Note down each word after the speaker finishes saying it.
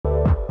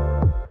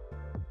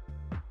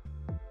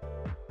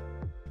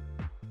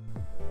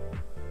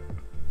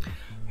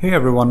Hey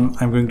everyone,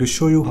 I'm going to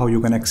show you how you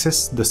can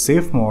access the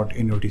safe mode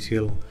in your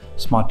TCL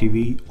Smart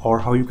TV or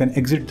how you can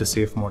exit the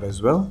safe mode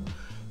as well.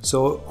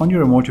 So on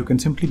your remote you can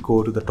simply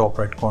go to the top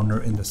right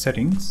corner in the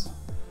settings.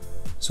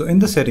 So in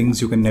the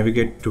settings you can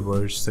navigate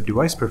towards the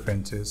device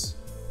preferences,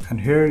 and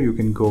here you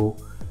can go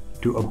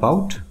to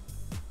about,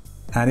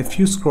 and if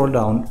you scroll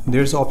down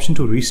there's an option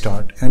to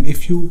restart, and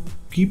if you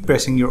keep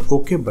pressing your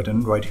OK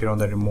button right here on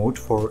the remote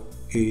for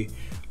a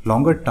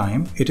longer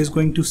time, it is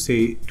going to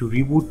say to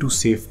reboot to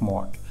safe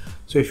mode.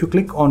 So if you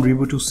click on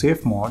reboot to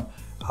safe mode,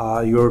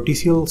 your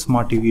TCL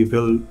Smart TV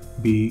will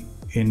be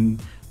in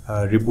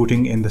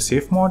rebooting in the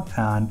safe mode,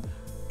 and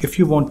if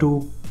you want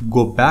to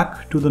go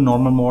back to the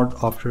normal mode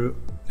after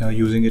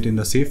using it in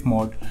the safe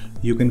mode,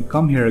 you can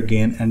come here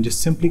again and just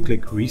simply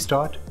click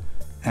restart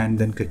and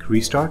then click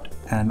restart,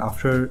 and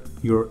after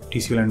your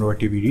TCL Android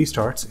TV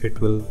restarts, it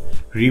will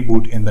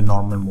reboot in the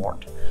normal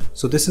mode.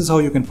 So this is how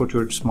you can put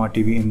your Smart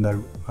TV in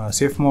the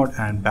safe mode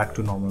and back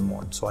to normal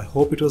mode. So I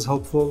hope it was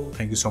helpful.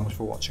 Thank you so much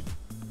for watching.